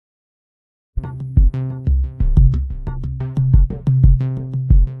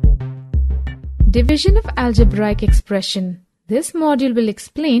Division of algebraic expression. This module will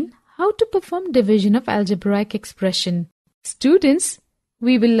explain how to perform division of algebraic expression. Students,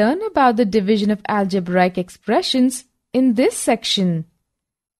 we will learn about the division of algebraic expressions in this section.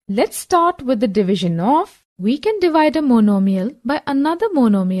 Let's start with the division of. We can divide a monomial by another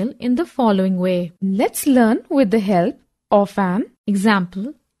monomial in the following way. Let's learn with the help of an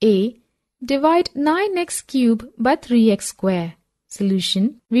example. A. Divide 9x cube by 3x square.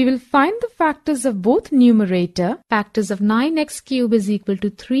 Solution. We will find the factors of both numerator. Factors of 9x cube is equal to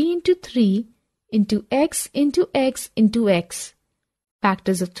 3 into 3 into x into x into x.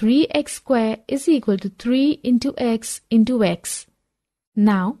 Factors of 3x square is equal to 3 into x into x.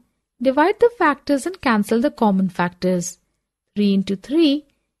 Now, divide the factors and cancel the common factors. 3 into 3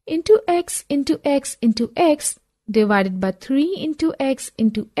 into x into x into x divided by 3 into x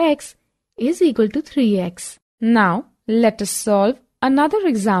into x is equal to 3x. Now, let us solve another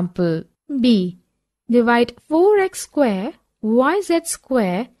example. B. Divide 4x square yz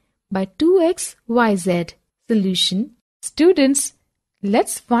square by 2x yz. Solution. Students,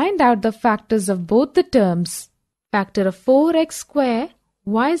 let's find out the factors of both the terms. Factor of 4x square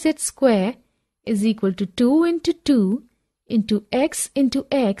yz square is equal to 2 into x into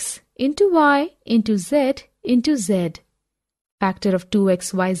y into z into z. Factor of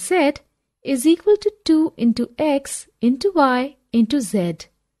 2x yz is equal to 2 into x into y into z.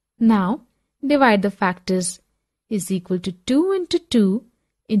 Now, divide the factors. Is equal to 2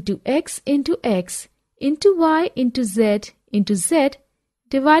 into x into y into z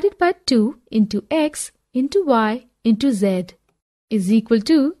divided by 2 into x into y into z is equal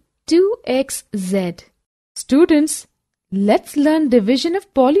to 2xz. Students, let's learn division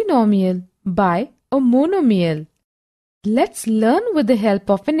of polynomial by a monomial. Let's learn with the help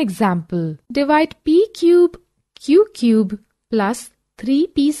of an example. Divide p cube q cube plus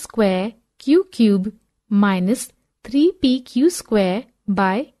 3p square q cube minus 3pq square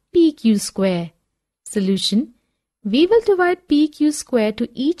by pq square. Solution. We will divide pq square to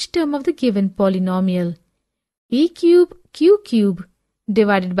each term of the given polynomial. p cube q cube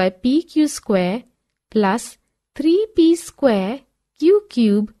divided by pq square plus 3p square q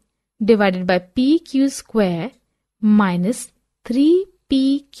cube divided by pq square minus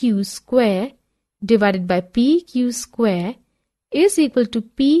 3pq square divided by pq square is equal to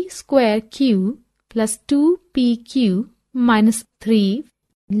p square q plus 2pq minus 3.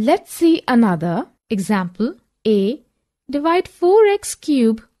 Let's see another example. A. Divide 4x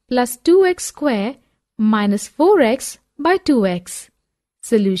cube plus 2x square minus 4x by 2x.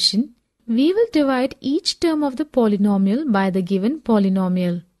 Solution. We will divide each term of the polynomial by the given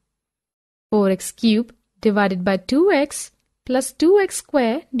polynomial. 4x cube divided by 2x plus 2x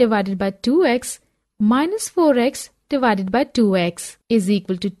square divided by 2x minus 4x divided by 2x is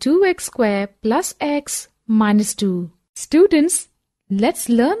equal to 2x square plus x minus 2. Students, let's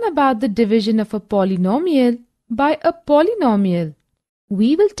learn about the division of a polynomial by a polynomial.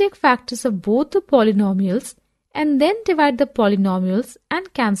 We will take factors of both the polynomials and then divide the polynomials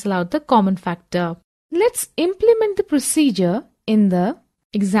and cancel out the common factor. Let's implement the procedure in the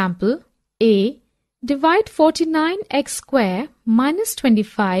example. A. Divide 49x square minus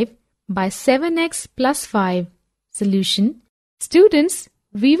 25 by 7x plus 5. Solution. Students,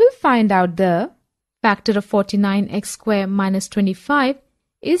 we will find out the factor of 49x square minus 25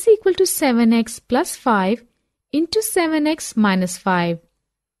 is equal to 7x plus 5 into 7x minus 5.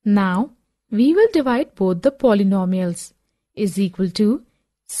 Now, we will divide both the polynomials. Is equal to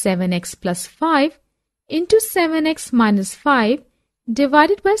 7x plus 5 into 7x minus 5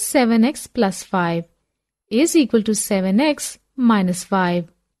 divided by 7x plus 5 is equal to 7x minus 5.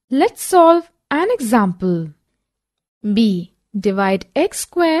 Let's solve an example. B. Divide x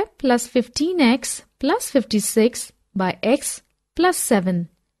square plus 15x plus 56 by x plus 7.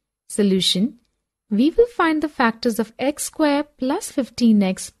 Solution. We will find the factors of x square plus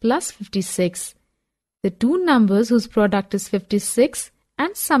 15x plus 56. The two numbers whose product is 56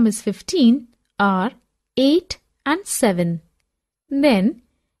 and sum is 15 are 8 and 7. Then,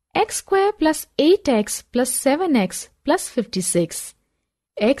 x square plus 8x plus 7x plus 56.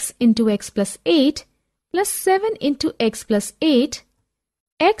 X into x plus 8 plus 7 into x plus 8.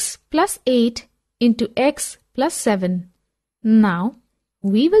 X plus 8 into x plus 7. Now,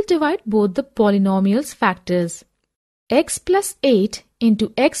 we will divide both the polynomial's factors. X plus 8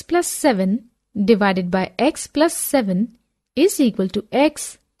 into x plus 7 divided by x plus 7 is equal to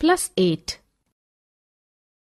x plus 8.